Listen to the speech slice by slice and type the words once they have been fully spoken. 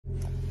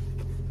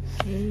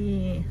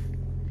Okay.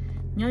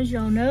 Nhớ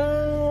rồi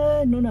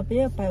nữa, nó là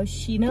bé bảo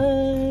xí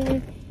nữa.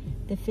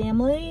 The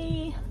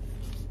family,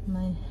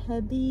 my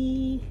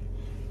hubby,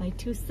 my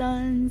 2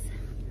 sons.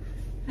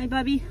 Hi,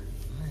 Bobby.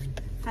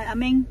 Hi,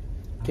 Aming.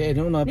 Okay,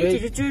 nó nói bé.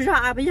 Chú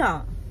ra bây giờ.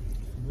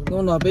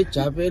 Nó nói bé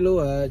trả bé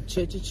luôn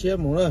chia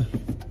một nữa.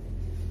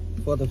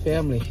 For the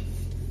family.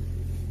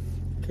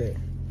 Okay.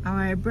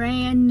 Our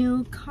brand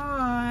new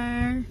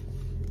car.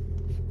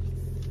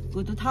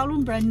 Cô tôi thao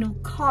luôn brand new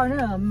car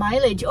nữa.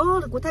 Mileage.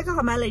 Oh, cô thấy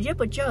có mileage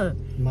bao giờ?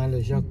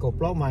 Mileage cột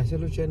lót mài sẽ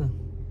lúc trên nào.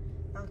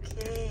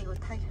 Okay, cô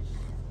thấy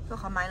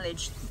có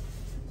mileage.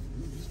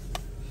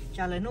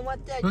 Trả lời nó mất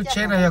chứ. Lúc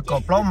trên này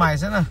cột lót mài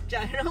sẽ nào. Trả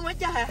lời nó mất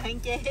chứ hàng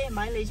chế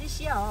mileage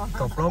xíu.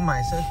 Cột lót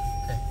mài sẽ.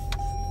 Okay.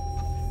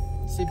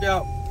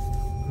 Seatbelt.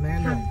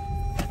 Man này.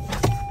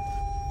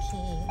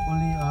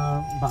 Only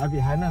bà bị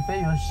hai nó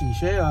bé có xì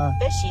xe à.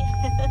 Bé xì.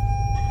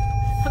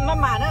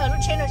 Mama nó lúc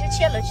trên nó sẽ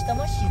chết rồi, chỉ tao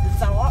mới xì được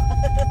sao á.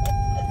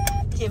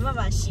 Thì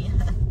mama xì.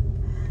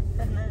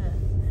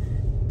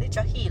 Để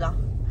cho hì lo.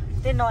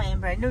 Để nói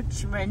em brand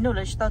new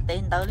là tao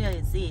tiền đâu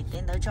liền gì,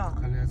 tiền đâu cho.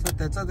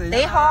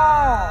 Để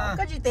ho,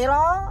 cái gì để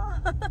lo.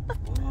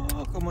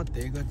 Không có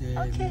để cái gì.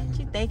 Ok,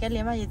 chỉ để cái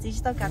liền mà gì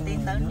tao cả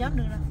tiền đâu nhớ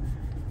nữa.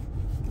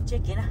 Chết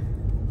kìa nè.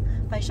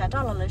 Phải sao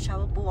đó là lấy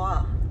sao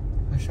bùa.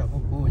 Sao có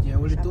bùa chứ,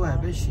 tôi tuổi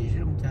bé xì chứ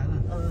không chả là.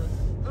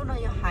 Lúc nào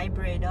là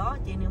hybrid đó,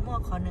 thì nếu mua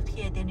con nước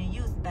kia, thì nếu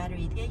use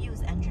battery, thì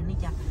use engine đi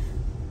chả.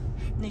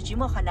 Nếu chỉ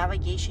mua con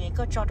navigation,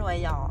 có cho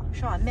đôi à,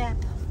 sao map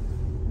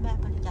đi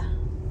chả,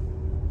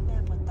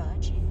 map một tờ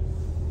chứ,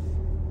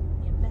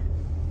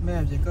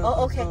 map chỉ có.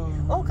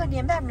 Ok, cái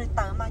niệm map nơi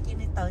tờ mà chỉ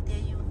nơi tờ thì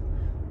use.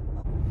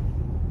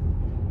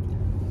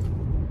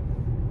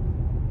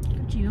 Cái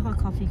gì có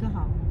coffee cái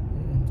hả?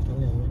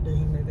 Đây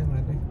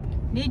ngoài đây.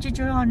 Nếu chỉ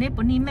cho họ nếu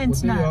bốn niệm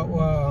mens nè.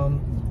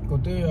 Cô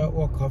tôi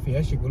uống cà phê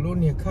hay là lúc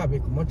này cà phê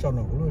cũng mất cho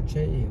nó lúc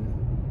chơi gì nữa.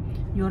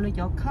 Vô là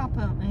cho cup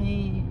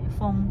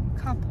phong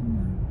cup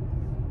mà.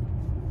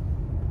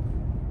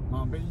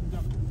 Mà bên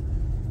trong.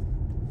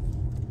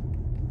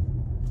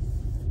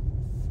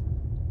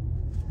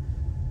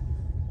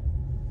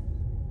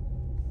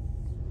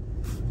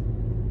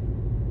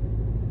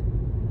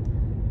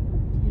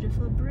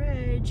 Beautiful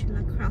bridge,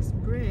 La Crosse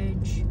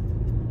Bridge.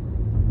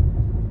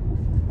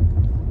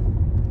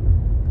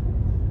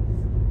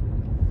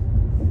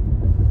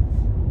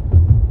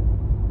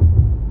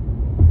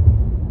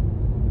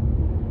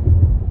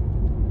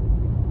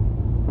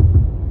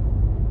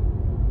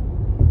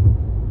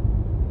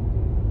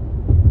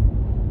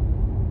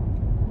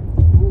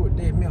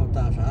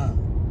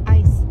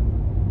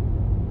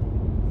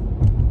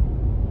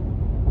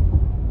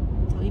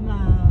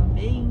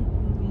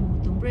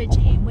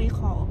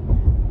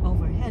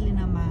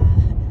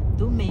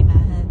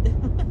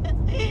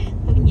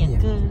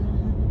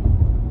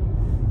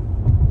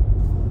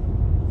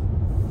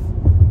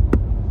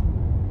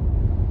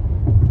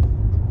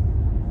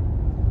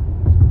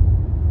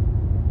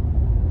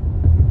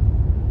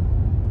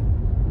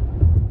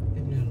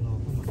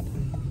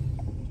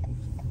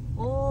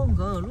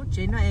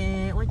 Chị nói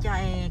ôi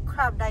trời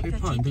crab đây cho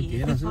chị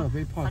đi.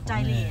 Ở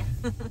trái lì.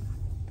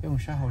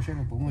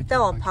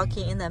 Tao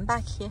parking in the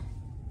back here.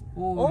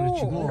 Oh,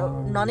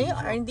 none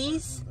are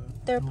these?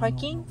 They're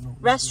parking?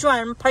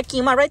 Restaurant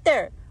parking mà right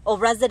there.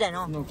 Oh, resident.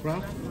 Oh. No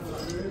crab.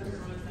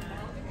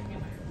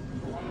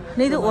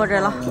 Need to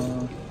order lah.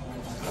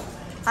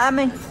 Hi,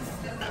 Ming.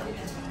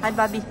 Hi,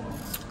 Bobby.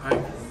 Hi.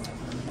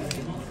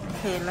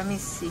 Okay, let me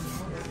see.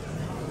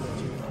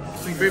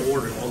 It's a great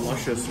order. A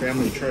luscious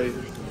family tray.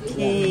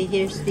 Okay,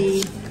 here's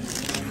the.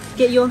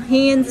 Get your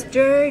hands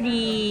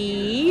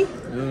dirty.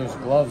 There's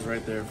gloves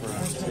right there for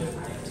us.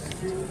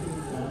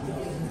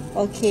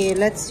 Okay,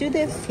 let's do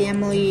the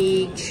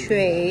family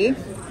tray.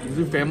 We'll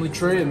do family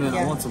tray and then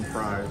Yeah. I want some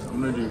fries.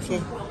 I'm gonna do some.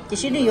 Okay. 其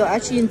實你要愛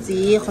吃自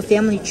己和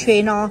family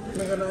tray 咯，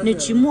你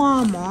煮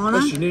乜乜啦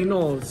Actually,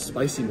 no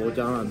spicy mo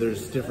down.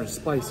 There's different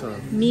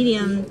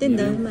spice.？medium 等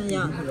等乜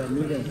嘢？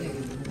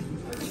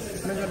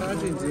那个拿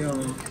进去哦。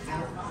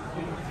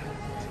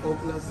Oh,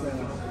 let's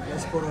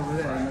go over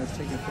there and let's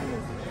take a photo.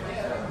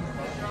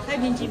 睇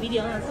邊支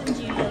video 啊？睇邊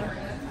支 video？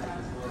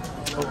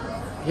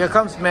 Here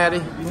comes Maddie.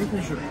 I think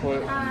we should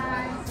put.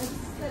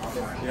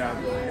 Yeah,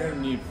 we're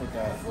gonna need to put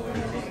that.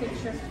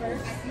 Picture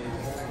first.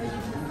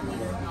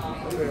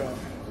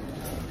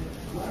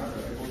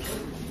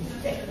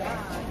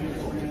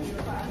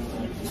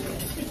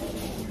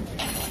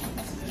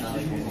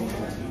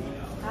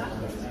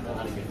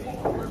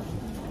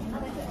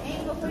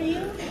 Angle for you.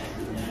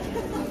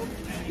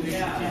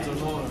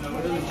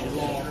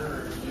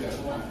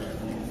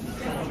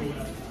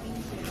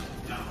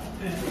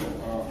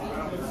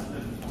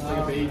 Like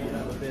a baby, a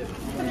bit.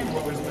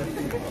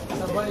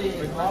 Somebody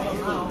call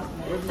them out.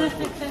 Where's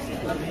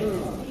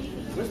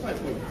my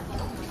food?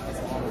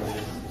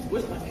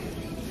 Where's my food?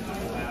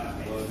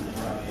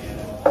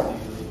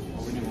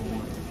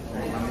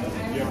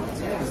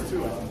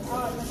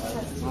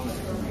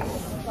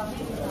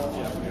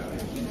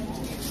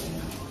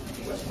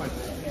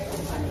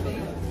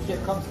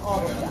 Here comes all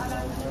of them.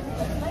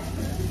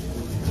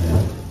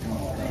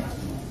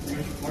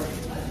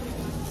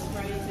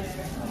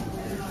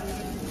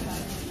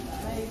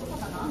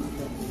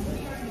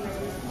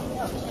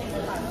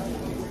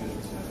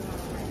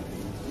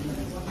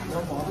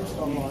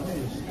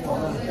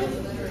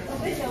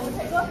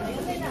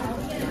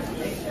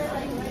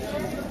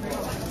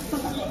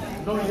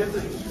 No, you have to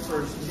eat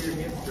first. Get your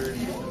hands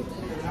dirty.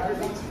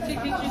 Take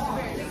pictures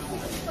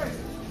first.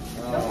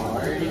 I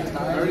already did.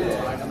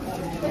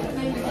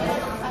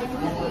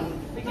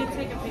 We can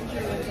take a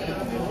picture with it.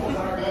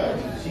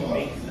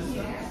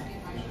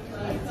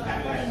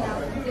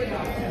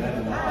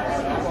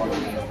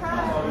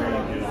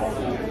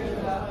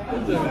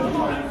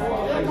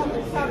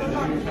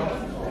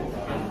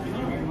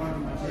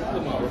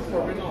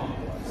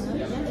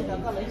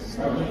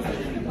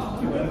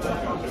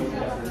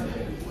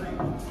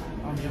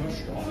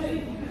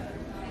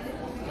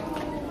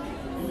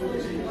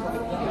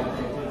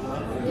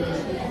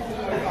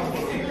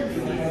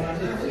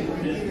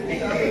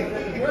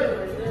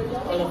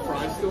 Are the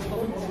fries still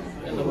coming?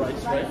 And the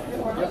rice, right?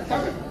 Yep.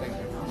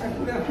 Thank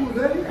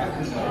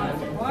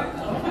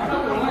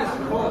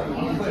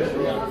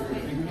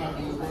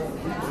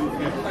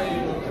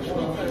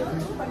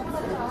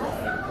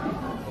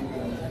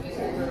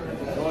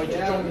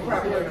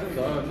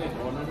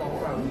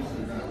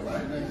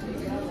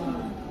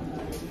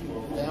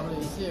Family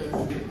is here.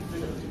 Food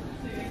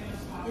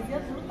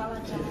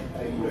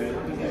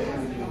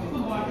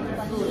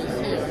is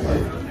here.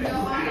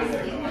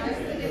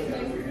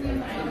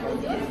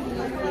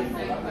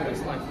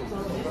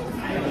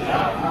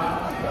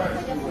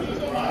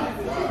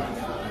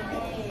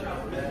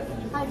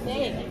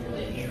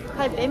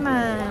 Hai bé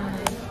mà.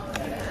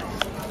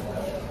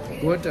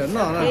 Của trấn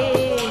nó là.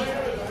 Ê,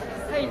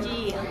 hay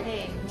gì? Ok,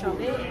 chào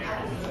bé.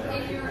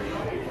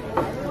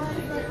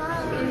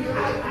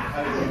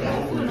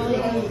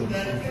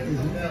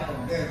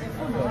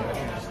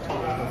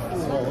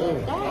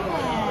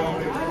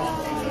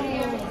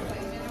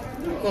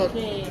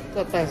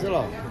 Có tài xế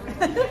lỏ.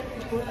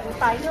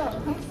 Tài nữa.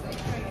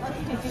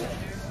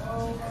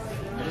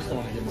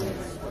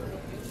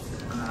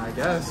 I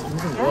guess. I'm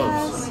using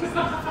gloves. Yes.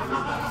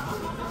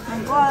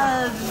 And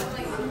gloves.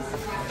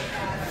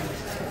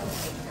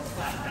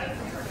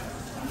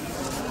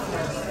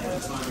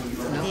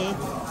 Okay.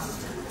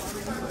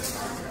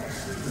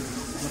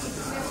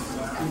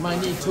 You might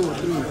need 2 or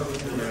 3. Yeah,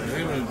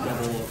 they're gonna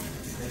double up.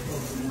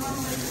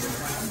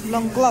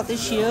 Long glove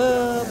this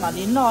year, mà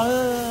đến nó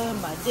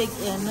mà dig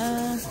in.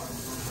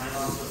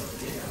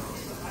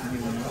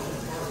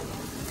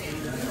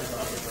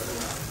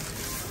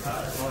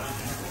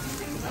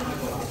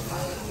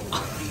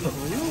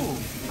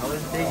 I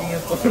was taking a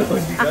photo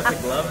and you got the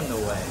glove in the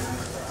way.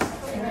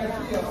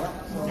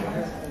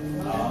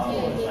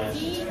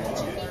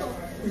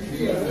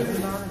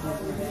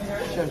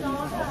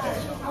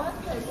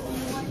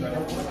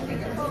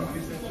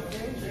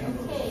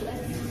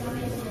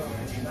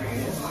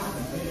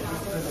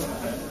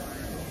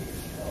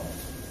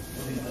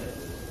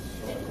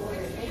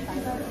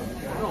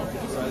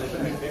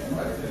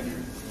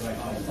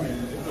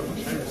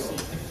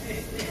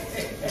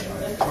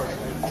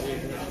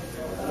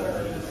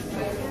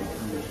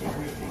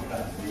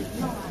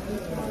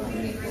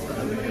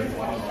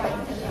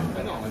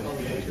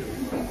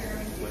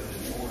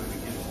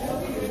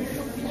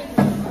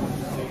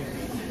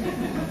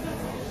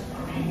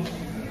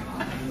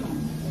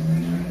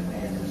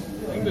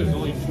 I think there's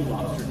only 2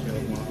 lobster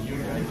tails.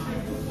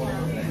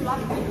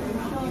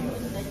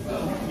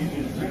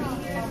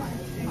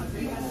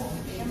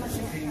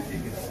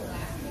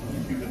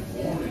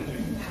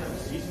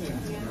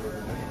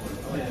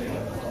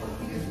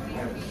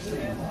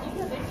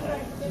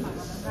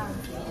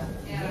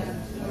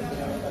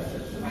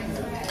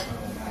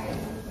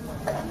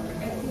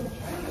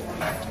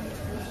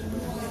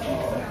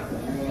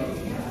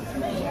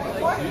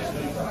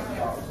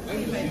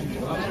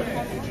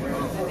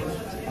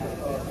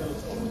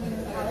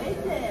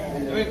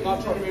 I think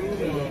lobster tails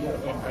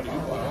how do you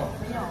buy off?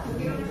 I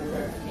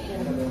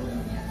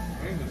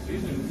think the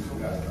seasoning is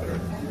better.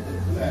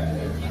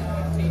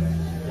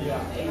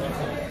 Yeah,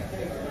 definitely.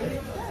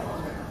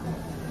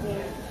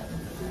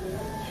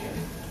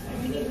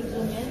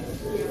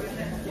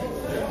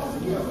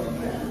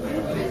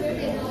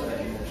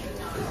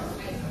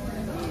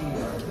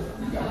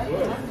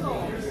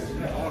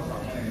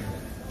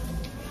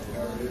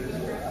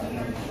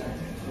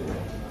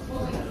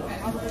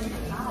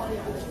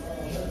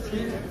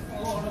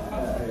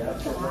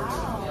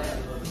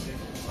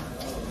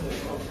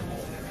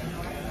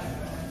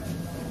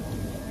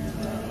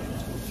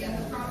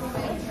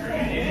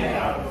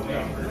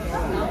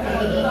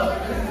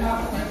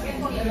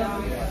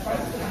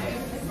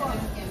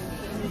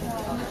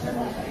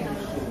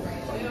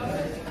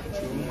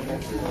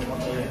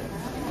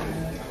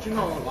 Do you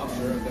know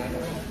lobster is that?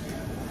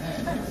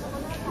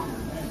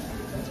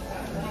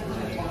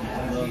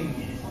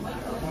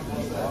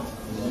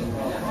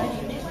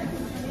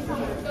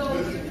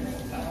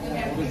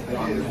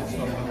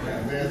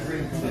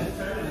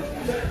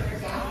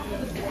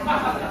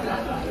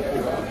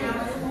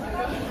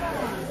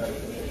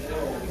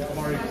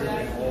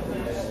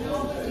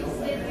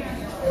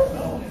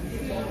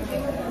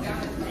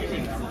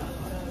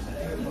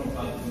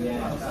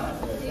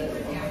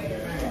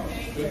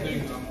 Good thing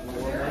I'm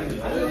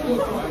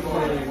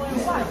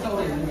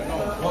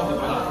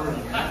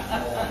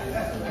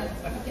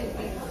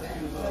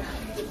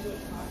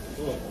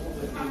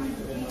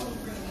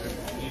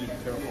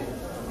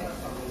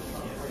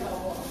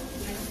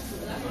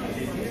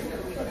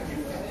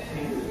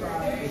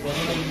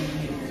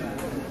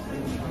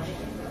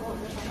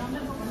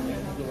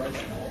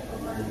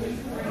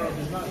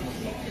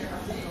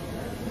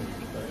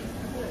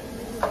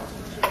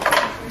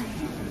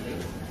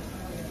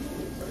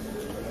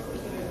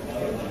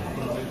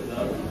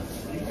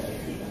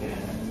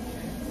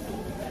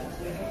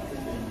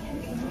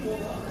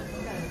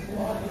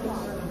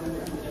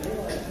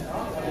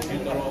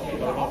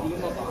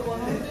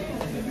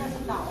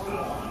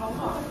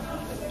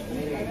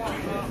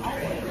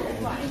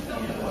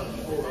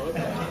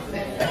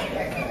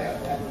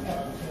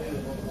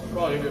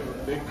Probably give a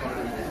big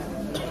party.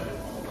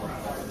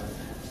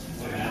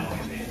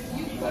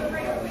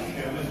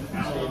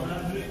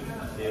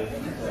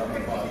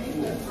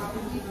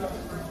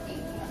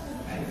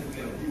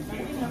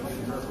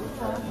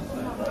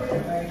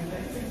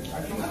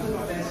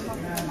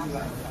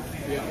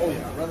 Yeah, oh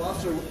yeah, Red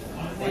Lobster,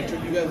 wait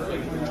till you guys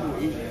like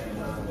 280.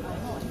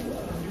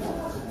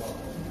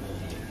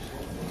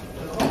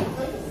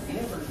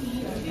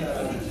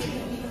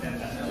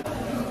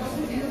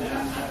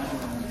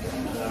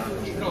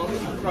 No,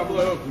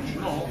 probably up, but you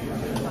know.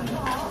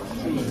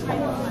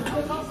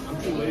 I'm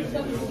too lazy.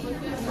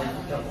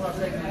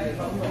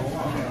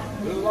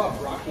 There's a lot of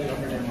broccoli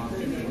over here, Mom.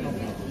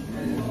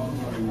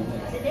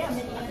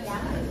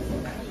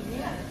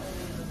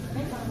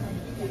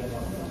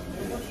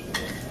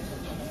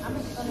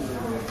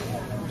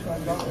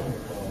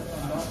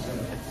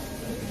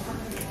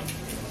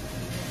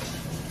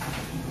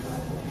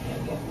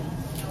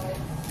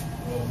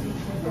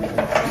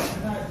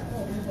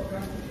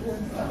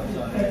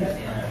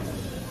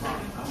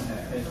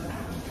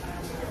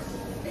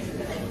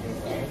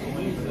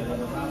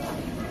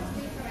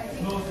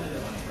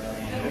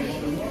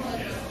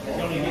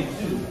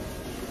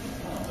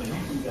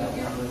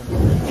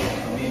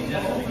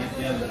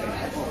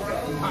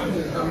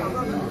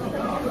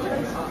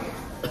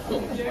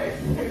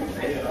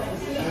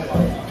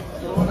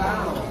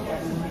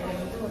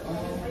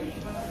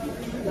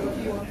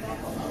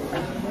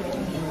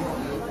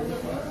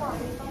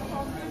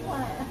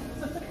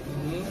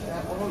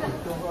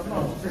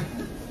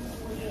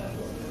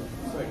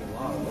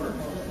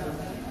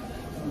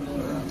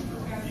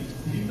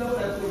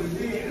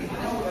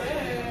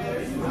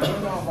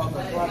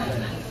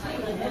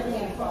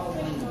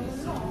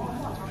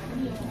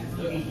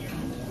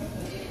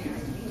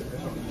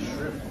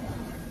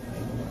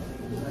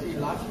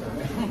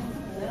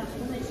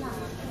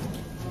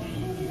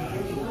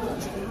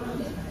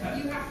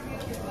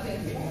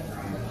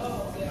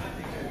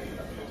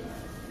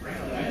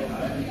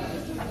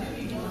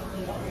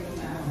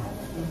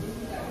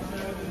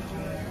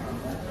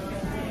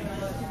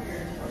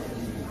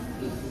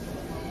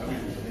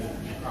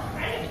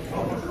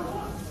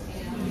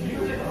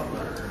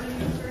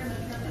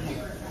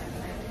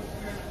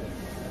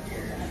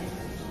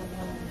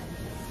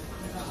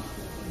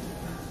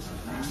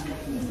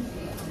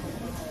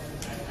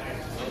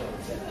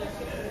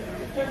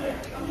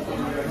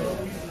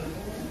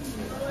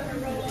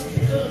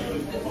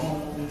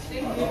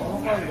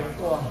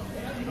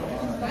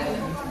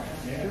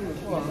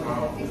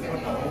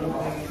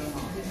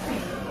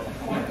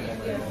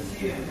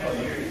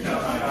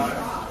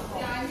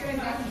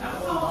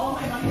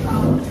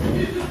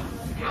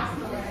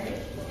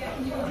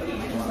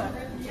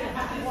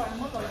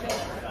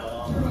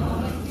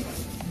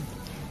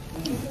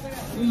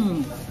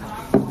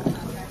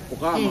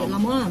 Hey,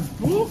 lemon.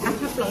 I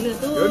have a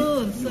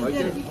little so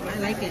good. I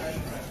like it.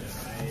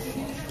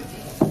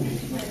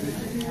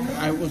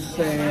 I would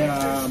say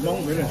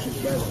Mount Village is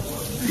better.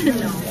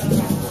 No.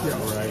 Yeah,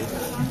 right.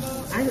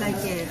 I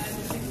like it.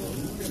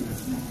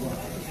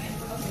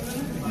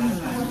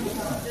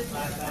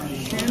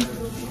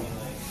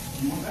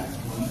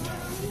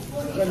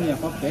 Cái nhà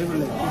có kế bên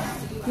này.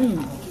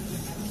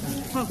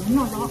 Hoa cũng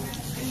ngon đó.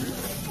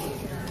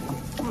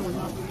 Hoa cũng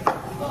ngon.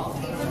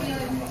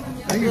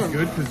 I think it's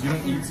good because you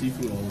don't eat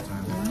seafood all the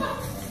time.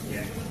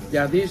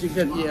 Yeah, these you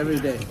can eat every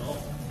day.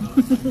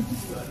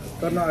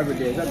 But not every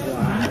day, that's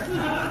why.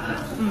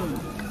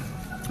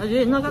 Ở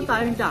dưới nó có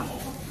tay bên trong.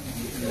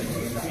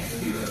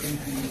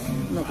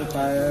 Nó có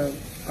tay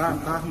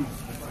cá.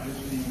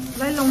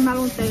 Lấy lông na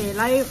lông tề,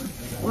 lấy...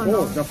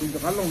 Ồ, chọc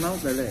cá lông nấu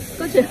tề này.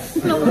 Có chứ,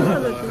 lông na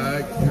lông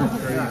tề.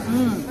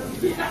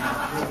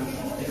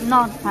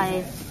 Not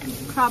Thai.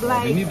 Crab They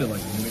leg. need to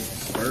like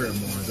stir it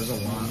more. There's a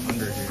lot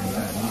under here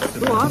that needs to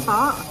be.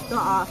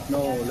 Đó. No,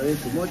 lấy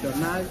tụi mỗi chỗ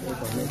này,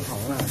 còn lấy khẩu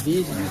là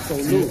these so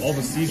See, loose. all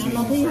the seasoning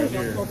Nó is thấy right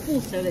here. có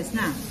phụ trợ đấy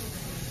nè.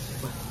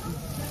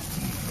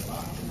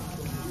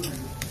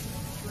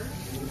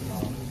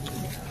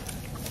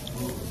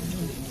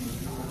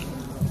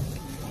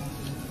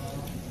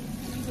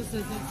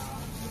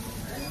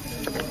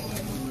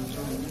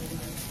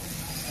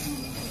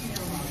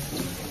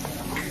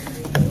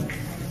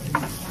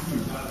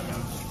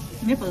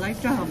 Nếu lấy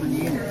cho họ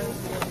mình nhiều.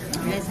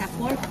 Let's have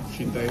pork.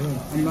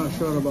 I'm not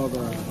sure about the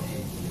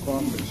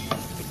crawfish.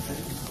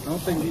 I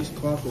don't think these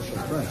crawfish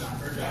are fresh.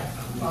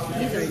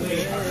 These are good.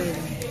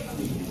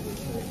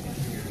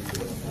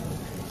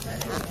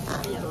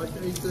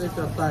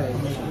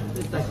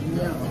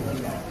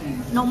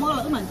 No more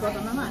là mình cho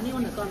tao nó mà nếu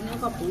con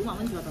có phủ mà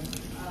mình cho tao.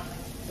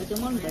 cái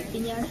món này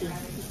cái nhá gì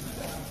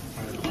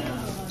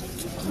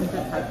mình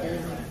phải thật cái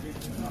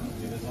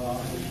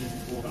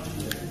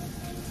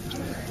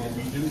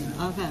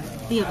ok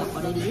tiêu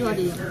có để đi vào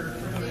đi rồi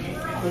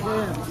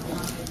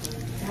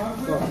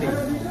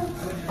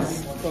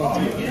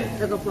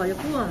cái cái quả cái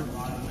cuốn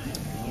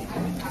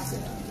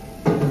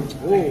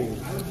Oh,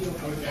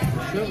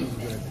 shrimp is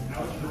good.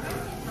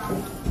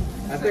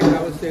 I think I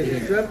would say the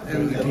shrimp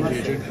and the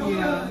mustard.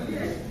 Yeah.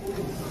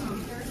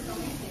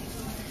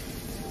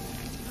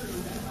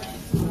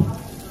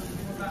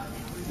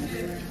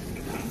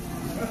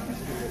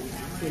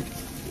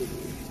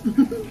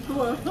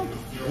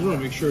 I want to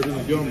make sure it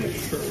doesn't go on my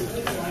shirt.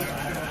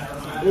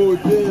 Oh,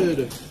 it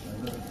did.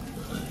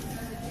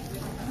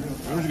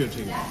 I'm just gonna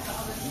take it.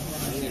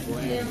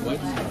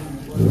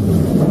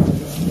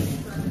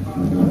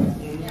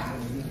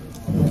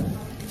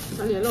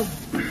 Sao vậy luôn?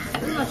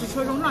 Nhưng mà chỉ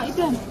chơi đúng là ít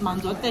tiền, mặn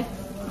gió tê.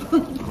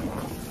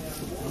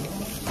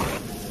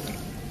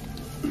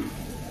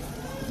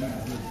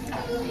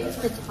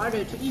 It's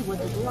harder to eat with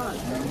the blood.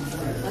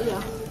 Sao vậy?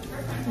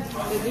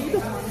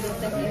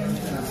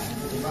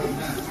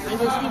 I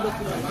just eat with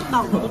the no,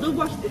 I don't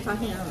wash with my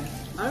hand.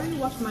 I already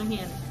wash my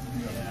hand.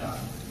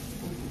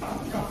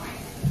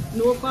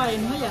 Nua qua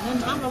em nói rằng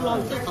nên áp lâu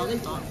lâu cái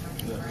tỏ.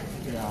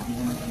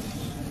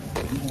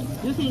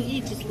 You can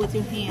eat just with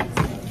your hands.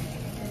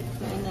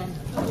 And then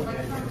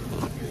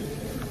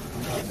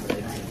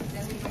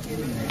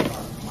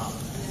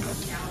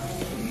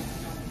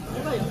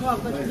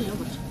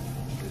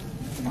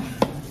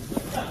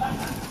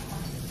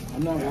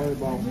I'm not worried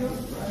about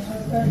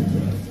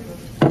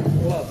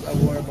gloves. I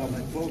worry about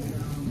my clothing.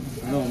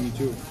 No, me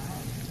too.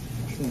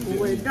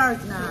 we're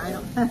dark now. I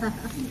don't.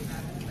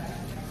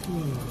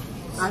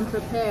 I'm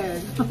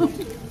prepared.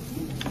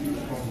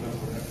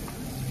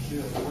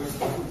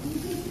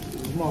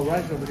 There's more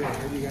rice over there.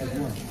 What do you guys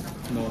want?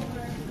 No.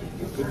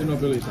 Good to know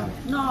Billy's on.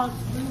 No,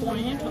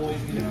 potato.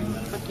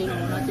 Potato,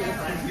 not this.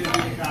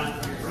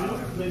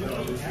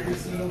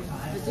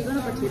 Is he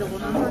gonna potato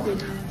one or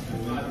did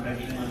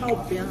how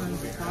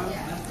balanced the crab?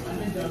 I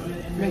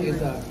think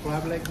it's a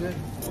crab leg good.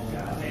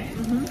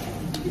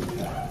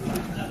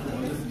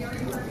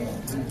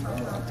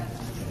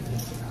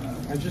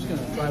 I'm just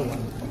gonna try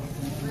one.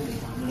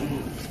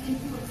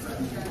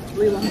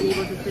 We won't be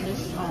able to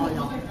finish all of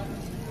them.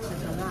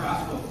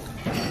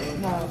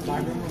 No,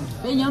 lager one.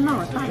 Bây giờ nó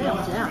là hai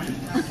đồng chứ. I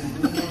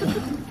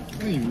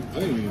didn't even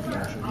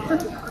finish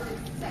it.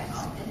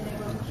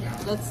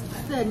 Let's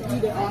then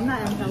eat it all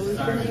night until we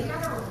finish.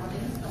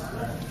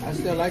 I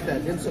still like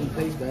that. Dim sum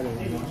tastes better.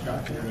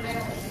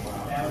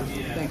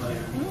 Thank you.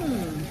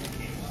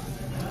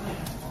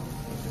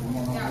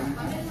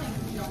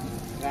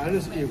 Yeah, I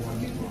just eat one.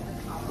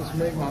 Just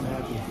make mom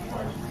happy.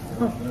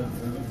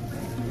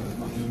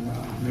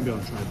 Maybe I'll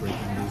try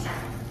breaking these.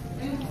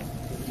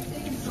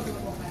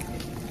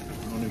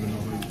 I don't even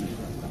know how you do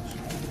that.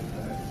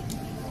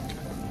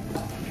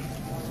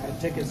 I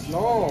take it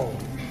slow.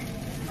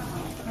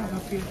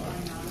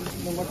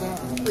 No matter.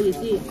 Bởi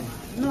vì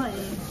nó lại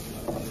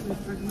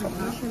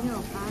nó sẽ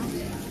nhau phá.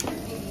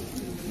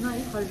 Nó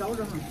ít hơi rau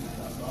rồi hả?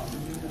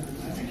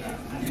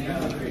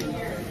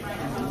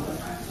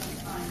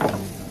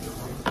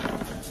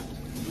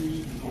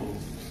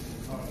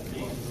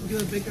 Do a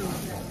bigger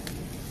one.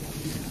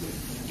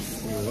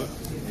 What?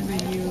 And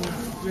then you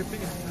rip it.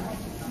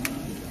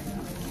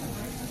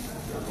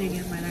 Dang,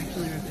 it might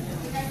actually rip it.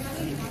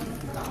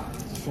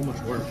 So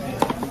much work.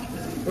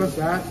 What's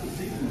that?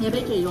 Nhà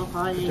bé chị có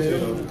hỏi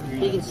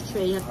biggest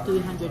tray at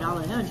 $300.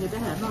 Nó chỉ bé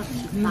là nó chỉ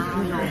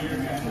bao rồi.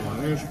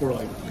 There's for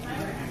like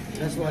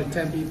That's like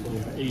 10 people.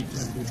 8,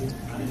 10 people.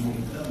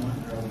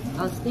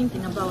 I was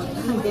thinking about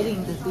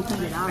getting the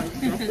 $300.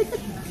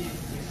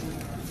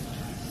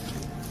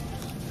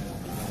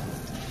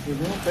 You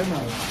know, pay my.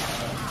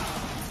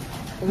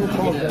 What's it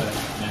called that?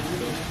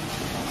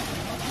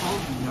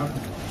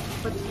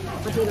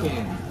 Potato.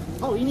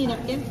 Oh, you need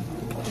napkin?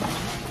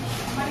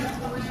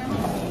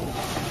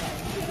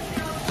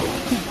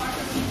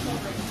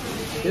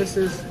 This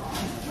is,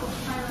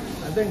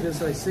 I think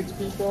there's like 6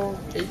 people,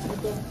 8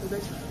 people, I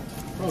think.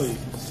 Probably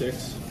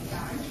 6.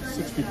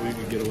 6 people you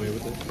could get away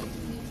with it.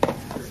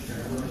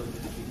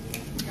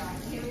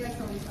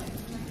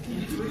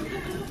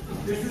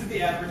 This is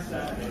the average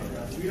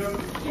size. We don't.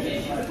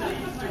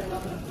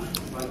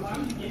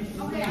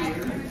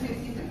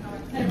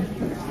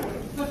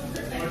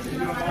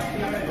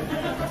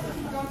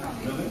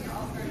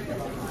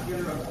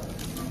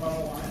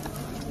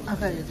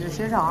 OK，这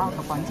学生啊，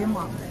可关键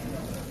嘛。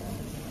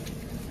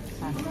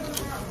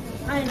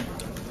哎，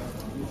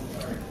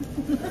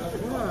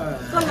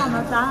 What? 做两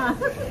个啥？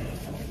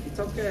 It's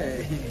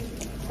okay.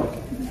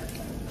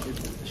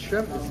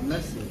 Shrimp is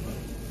messy.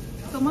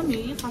 怎么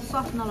你它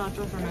sauce 那了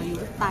就是呢有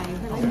带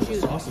它的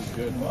juice。 Sauce is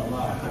good.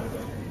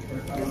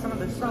 Get some of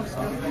the sauce.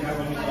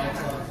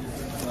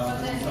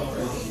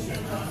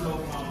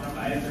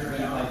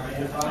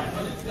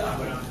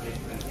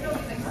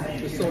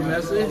 It's so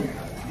messy.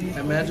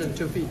 Imagine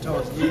 2 feet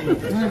tall eating.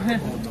 Oh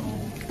no.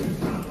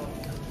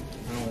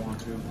 I don't want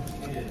to.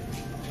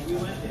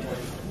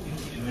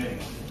 I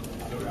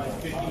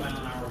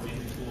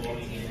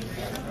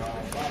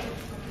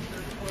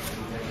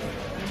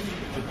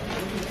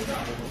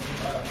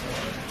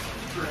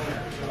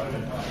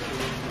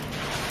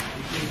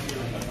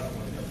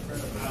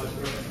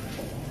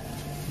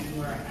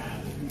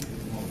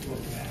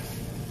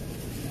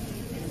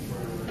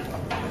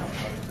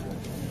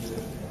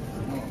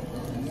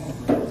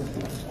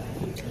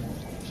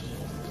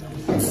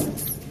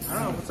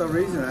don't know, for some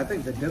reason, I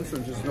think the dim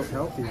sum just look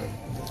healthier.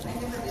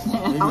 I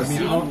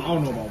mean, I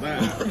don't know about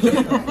that.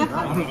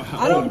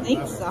 I don't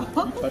think so.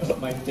 That's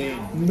my thing.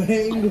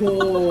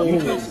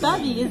 Mango!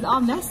 Study is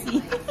all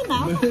messy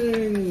now.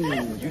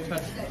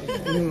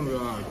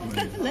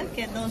 Look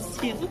at those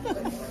two.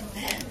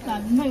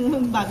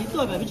 Bà biết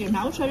tuổi, bà biết chịu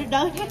nấu cho đến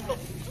đây. I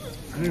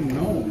didn't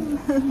know.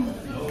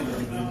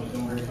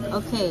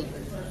 Ok.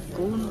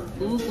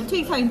 Cũng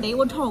thích thành tế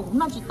của thầu cũng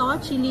là chỉ to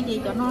chili để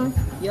cho nó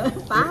dễ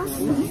phá.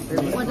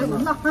 Qua đó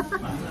cũng nó.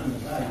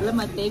 Là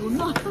mà tế cũng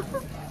nó.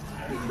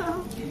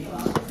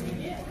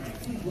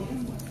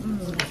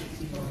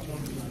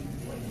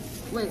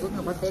 Vậy cũng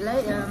có thể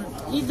lấy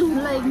đi đun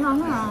lên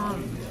ngon à.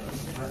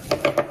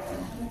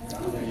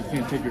 You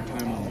can't take your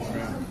time on the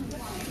crab.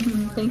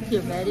 Thank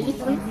you, Maddie.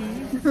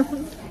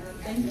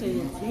 Thank you.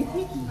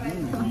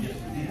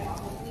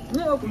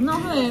 Nếu cũng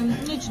ngon thôi,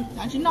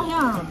 chỉ ngon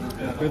nha.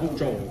 Cái thuốc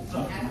trầu.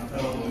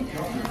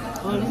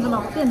 Nó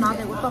bảo tiền nó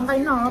thì cũng không cái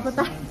nó bắt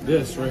tay.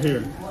 This right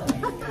here.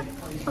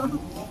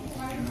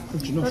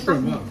 Chỉ nó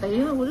shrimp á. Tí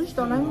nó cũng rất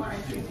to lắm.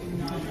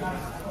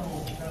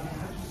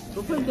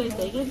 Cũng phải gây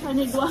tí cái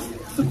này quá.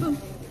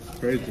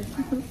 Crazy.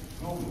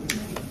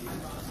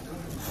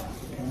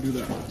 Do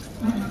that.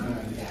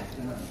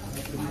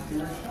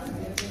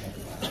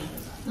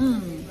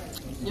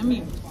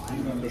 Yummy.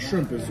 The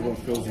shrimp is what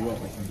fills you up,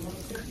 I think.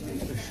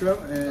 The shrimp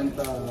and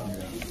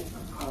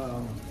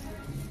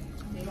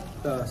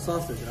the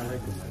sausage, I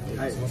like it.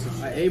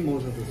 I ate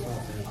most of the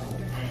sausage.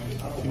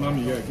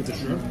 Mommy, yeah, get the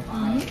shrimp.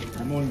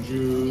 I'm on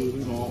you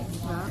know.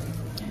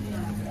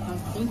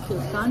 Thank you,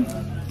 son.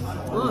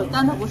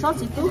 Tan nó cũng sót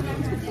xịt tú.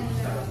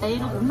 Thấy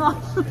nó cũng ngon.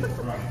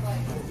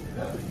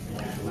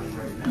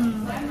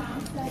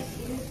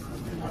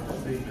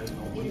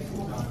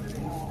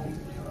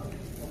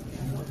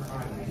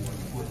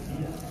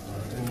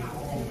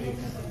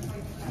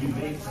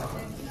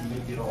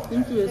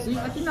 Thank you, see,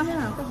 I think nó hay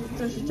là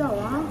这是照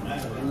啊，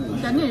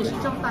咱那也是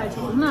照带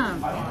出呢。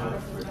I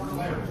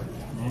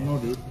don't know,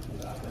 dude.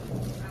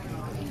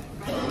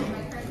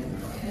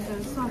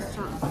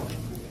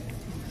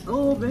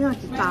 Oh, very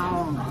much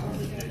down.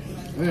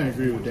 I didn't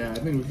agree with that.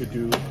 I think we could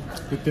do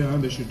the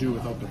thing they should do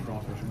without the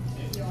crawfish.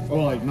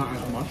 Or like not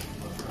as much.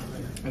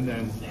 And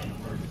then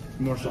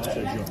more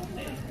sausage, yo.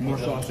 More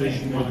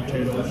sausage, more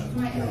potatoes.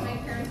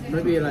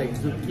 Maybe like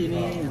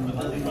zucchini and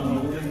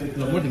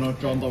No, what did not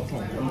John Dog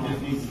Tong?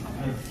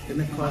 in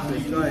the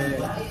crawfish. Go ahead.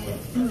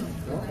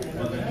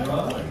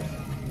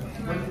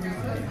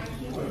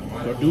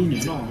 But do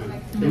you know?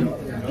 Do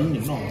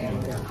you know?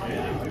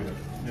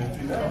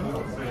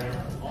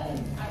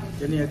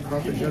 Then you have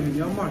crawfish in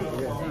your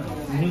market,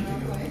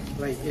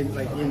 like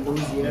in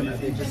Louisiana,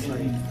 they just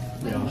like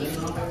Yeah.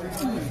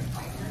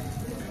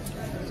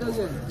 So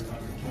good.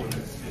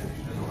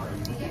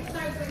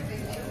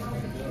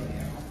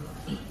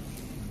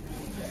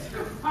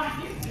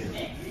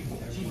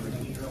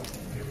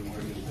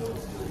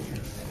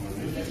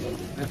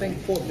 I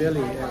think pork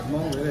belly at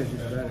Hmong Village is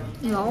better.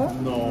 No,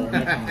 No.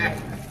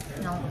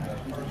 no.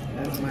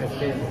 That's my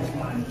favorite.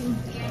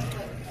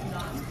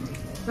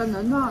 Cho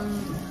nên nó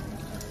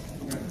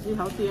đi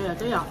hậu kia là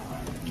cái à.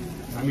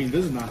 I mean,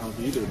 this is not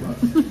healthy either, but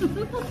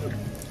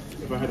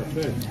if I had a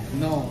pig.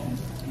 No,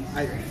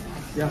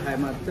 yeah,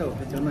 I'm a too.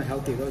 It's not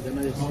healthy though. It's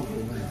not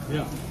healthy.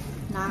 Yeah.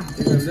 Nah,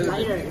 it's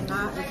lighter,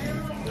 not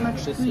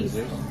much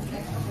grease.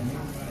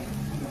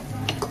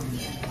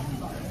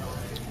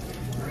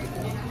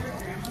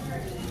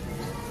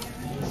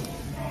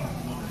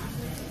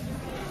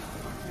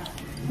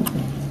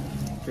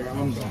 Okay,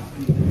 I'm done.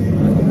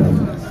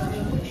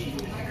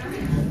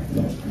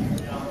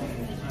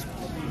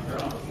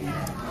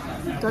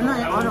 Cái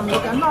này ở đồng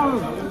cái ngon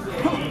luôn.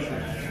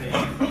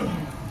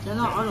 Cái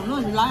này ở đồng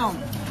nó thì lái không?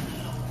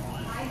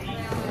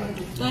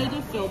 Đây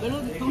cái kiểu cái nó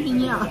không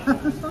hình nha.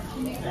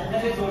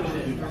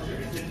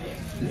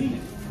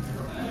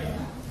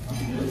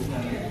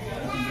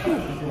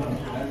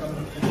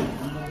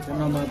 Cho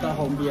nên mà ta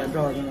hồng bia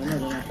rồi cho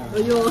nên là ta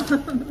Ôi vô.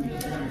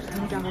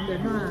 Không chào không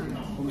đến à.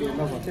 hồng bia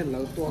đâu có thể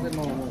lớn to thế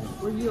nào rồi.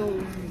 Ôi vô.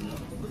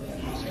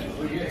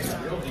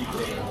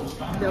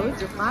 Đỡ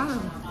chụp má.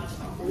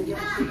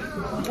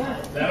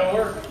 That'll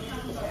work.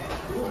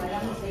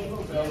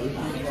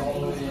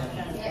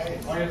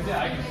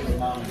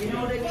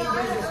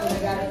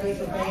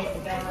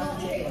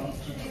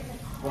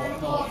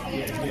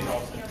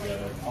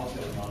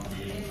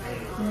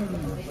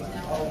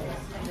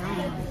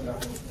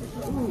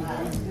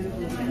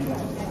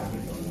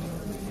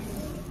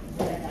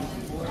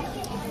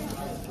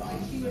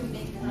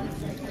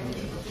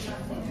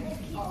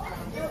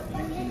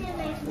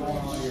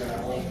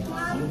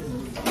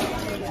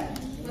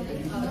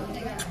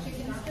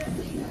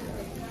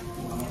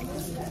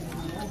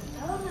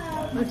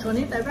 Nó cho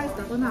nên tại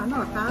rice có nào nó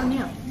là khá nhỉ?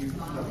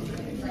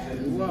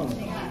 Wow.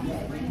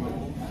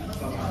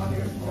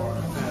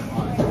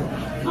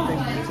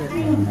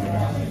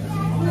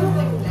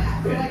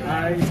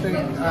 I think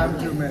I'm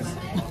too mess.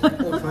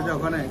 Ủa, số giờ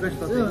con này có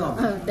số tính không?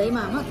 Tế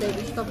mà mất tế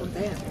cái stop một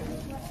tế à?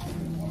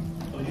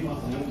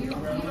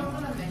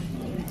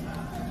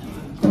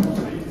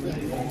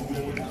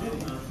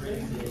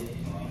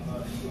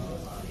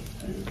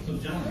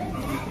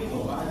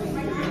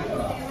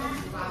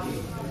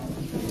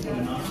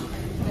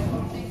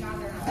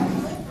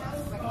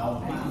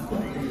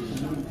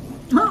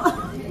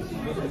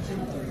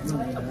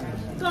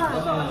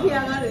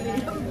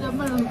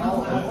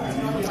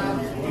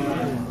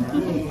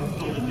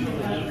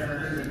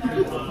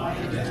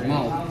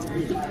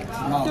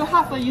 Too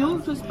hot for you?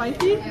 Too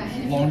spicy?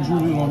 I'm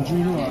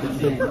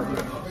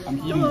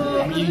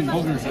eating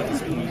boogers at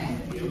this point.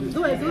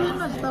 Tôi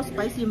nó tao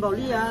spicy bảo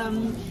đi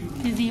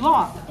thì gì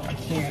bỏ? I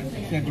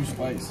can't do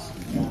spice.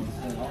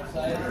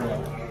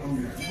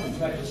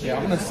 Yeah,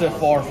 I'm gonna sit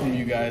far from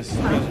you guys.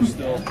 You guys are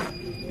still,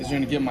 you're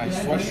gonna get my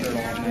sweatshirt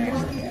on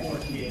next.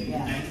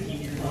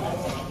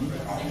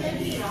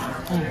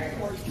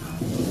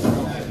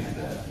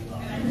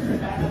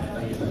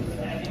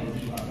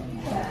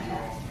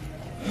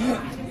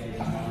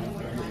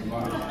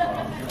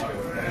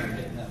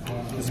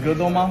 It's good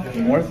though, Mom?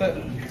 Worth it?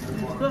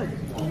 Good.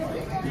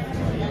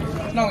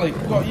 It's not like,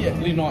 well, yeah,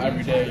 at least not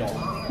every day, y'all.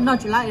 Not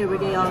chỉ lại every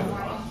day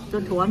cho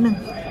thua mình.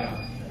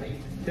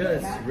 Yeah,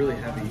 it's really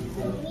heavy,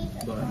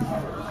 but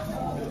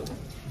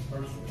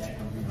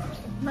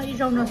Nó đi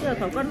trong nó sẽ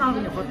có con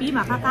non có bí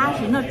mà cá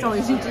thì nó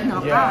trôi xin chỉ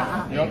nó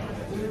cá. Yep.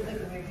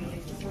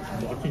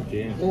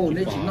 oh,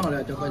 nếu chỉ nó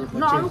là cho coi như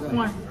Nó lúc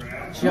ngoài.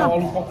 chỉ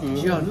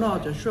nó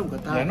cho shrimp của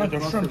ta. Yeah, nó cho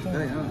shrimp.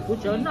 Của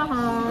chớ nó Oh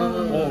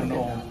no.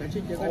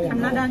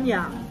 thành nó đơn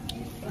giản.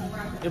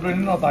 要不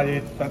然那大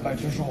爷带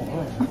去烧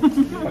鹅，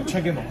把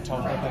chicken 弄炒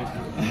带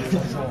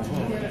烧鹅。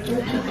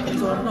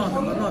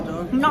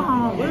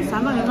Nó với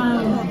sản phẩm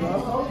mà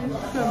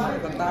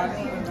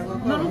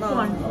nó lúc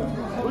ngoài.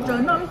 Của chớ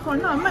nó lúc ngoài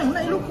nó mạnh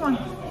lại lúc ngoài.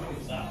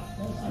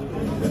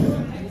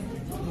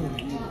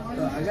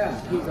 I got a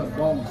piece of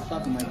bone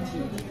stuck in my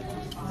teeth.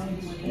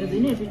 Cái gì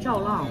này phải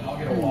trâu nào?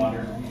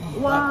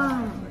 Wow,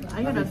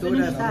 I gotta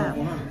finish that.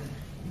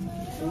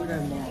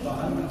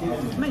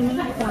 Mạnh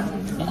lúc ngoài.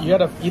 You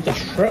gotta eat the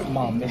shrimp,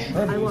 Mom. The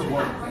shrimp is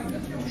what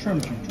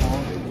shrimp you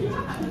strong.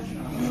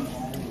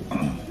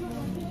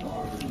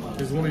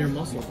 It's one of your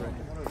muscles right there.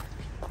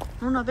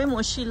 Nó là bé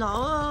một xí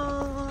lọ,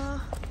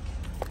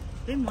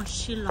 bé một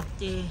xí lọ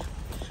thì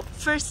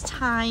first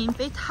time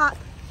bé thắt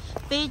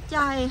bé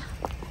trai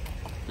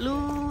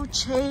lu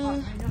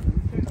chơi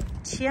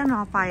chia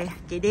nó phải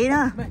cái đấy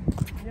nữa.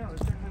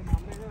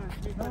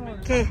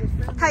 Ok,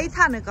 thay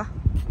thắt nữa cơ.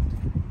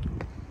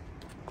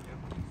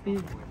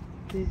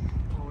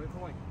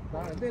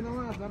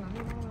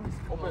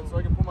 Open so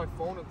I can put my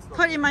phone and stuff.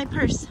 Put in my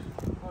purse.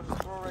 No,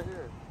 just throw it right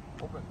here.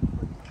 Open.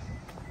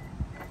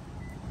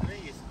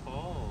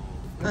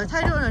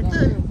 Thay đổi là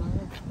tự.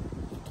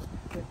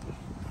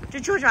 Chú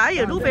chú trái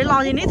ở lúc bé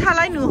lo gì nấy thay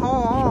lại nữa hả?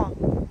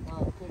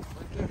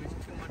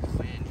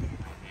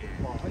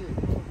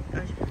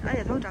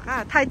 Ai thôi chắc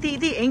à thay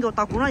tí anh có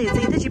tao cũng nói gì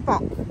thế chỉ bỏ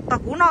tao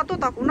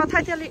cũng nó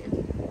thay theo đi.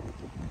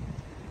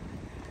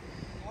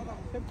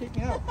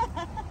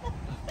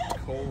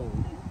 Cold.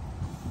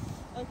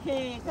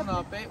 Okay. Cái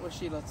nào bé của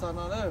chị là sao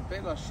nó đấy,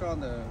 bé là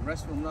show the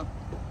restroom nó.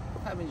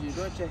 Hai mình gì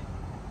đó chơi.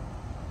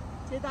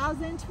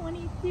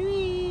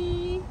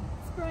 2023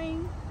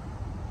 spring.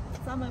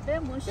 Sao mà bé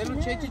muốn Bé xí nó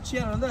nữa? chơi chia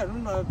nó đấy, lúc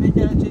nào bé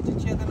chơi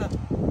chia thế nào.